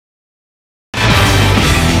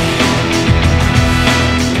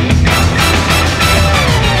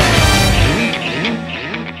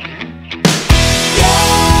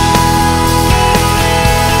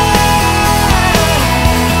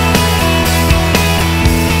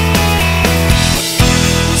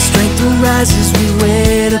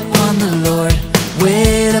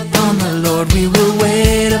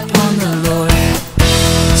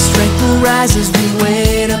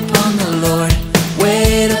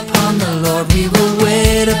Lord. We will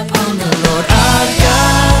wait upon the Lord our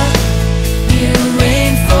God. You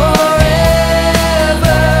reign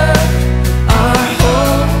forever, our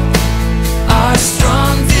hope, our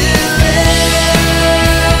strong deliverer.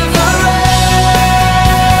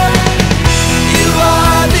 You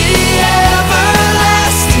are the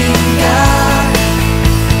everlasting God,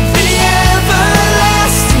 the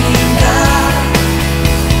everlasting God.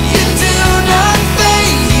 You do not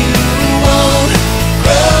fade, you won't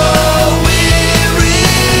grow weary.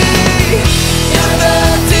 You're the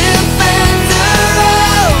defender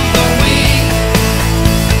of the weak.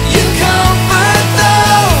 You comfort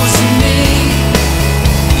those in need.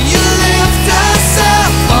 You lift us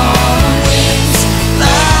up on wings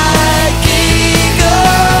like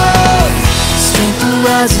eagles. Strength will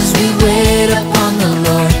rise as we wait upon the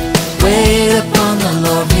Lord. Wait upon the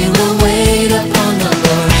Lord. We will wait upon the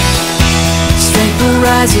Lord. Strength will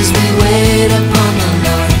rise as we wait upon the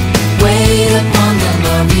Lord. Wait upon the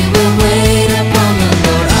Lord. We will wait upon the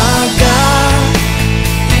Lord our God.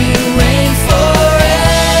 You reign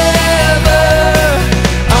forever,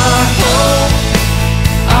 our hope,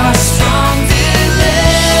 our strong deliverer.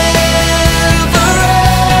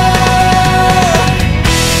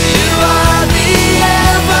 You are the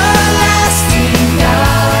everlasting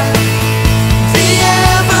God, the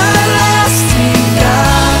everlasting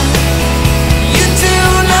God. You do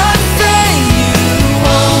not fade, you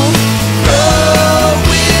won't grow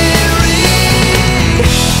weary.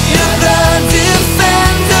 You're the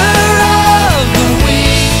defender of the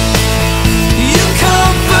weak. You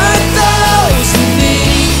comfort those in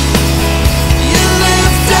need. You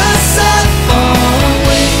lift us up on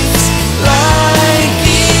wings like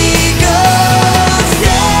eagles.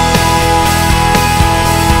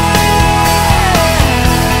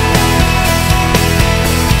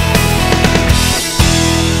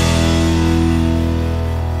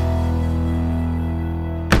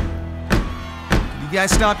 You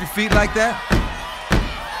guys stomp your feet like that?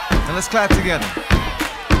 And let's clap together.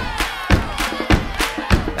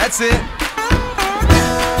 That's it.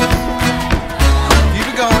 Keep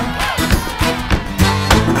it going.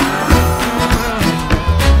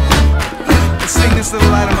 Let's sing this little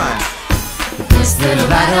light of mine. This little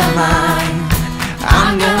light of mine,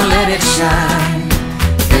 I'm gonna let it shine.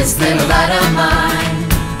 This little light of mine,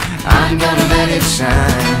 I'm gonna let it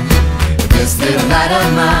shine. This little light of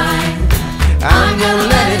mine, I'm gonna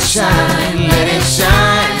let it shine. Let it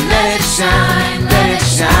shine, let it shine, let it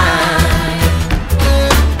shine.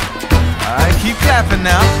 Alright, keep clapping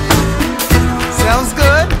now. Sounds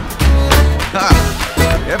good?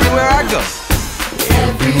 Everywhere I go.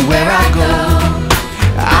 Everywhere I go,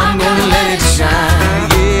 I'm gonna let it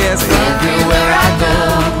shine. Yes, Everywhere I go,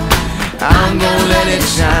 I'm gonna let it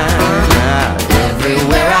shine.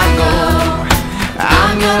 Everywhere I go,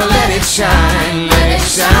 I'm gonna let it shine. Let it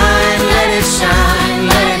shine, let it shine,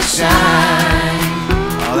 let it shine.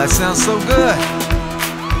 Oh, that sounds so good.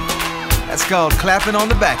 That's called clapping on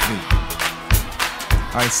the backbeat.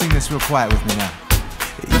 Alright, sing this real quiet with me now.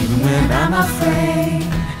 Even when I'm afraid,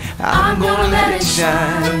 I'm gonna let it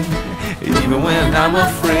shine. Even when I'm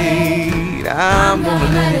afraid, I'm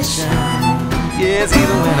gonna let it shine. Yes,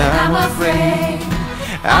 even when I'm afraid,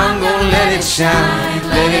 I'm gonna let it shine.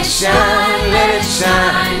 Let it shine, let it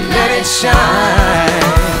shine, let it shine.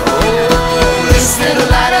 Oh, this little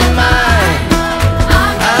light of mine,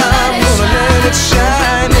 I'm gonna let it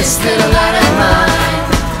shine. This little light of mine,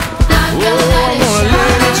 I'm gonna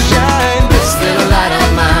let it shine. This little light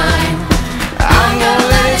of mine, I'm gonna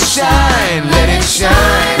let it shine. Let it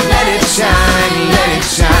shine, let it shine, let it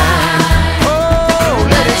shine. Oh,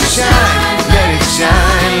 let it shine, let it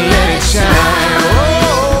shine, let it shine.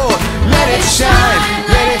 Oh, let it shine,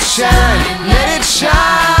 let it shine, let it shine.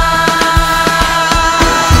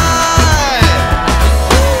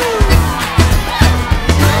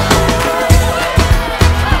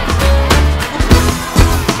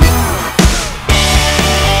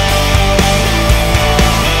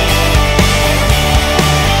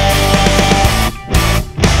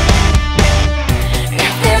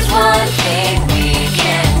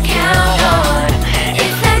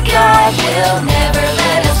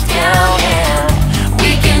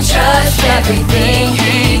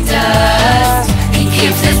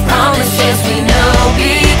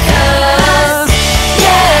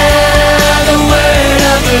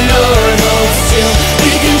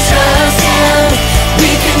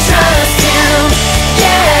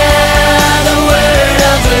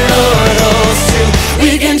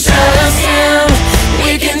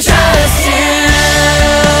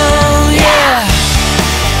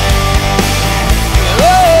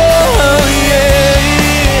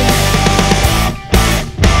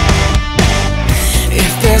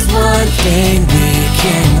 everything we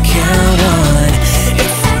can count on.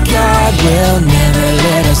 If God will never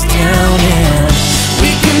let us down, and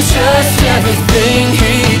we can trust everything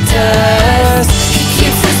He does. He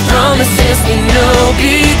keeps His promises, we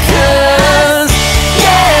know.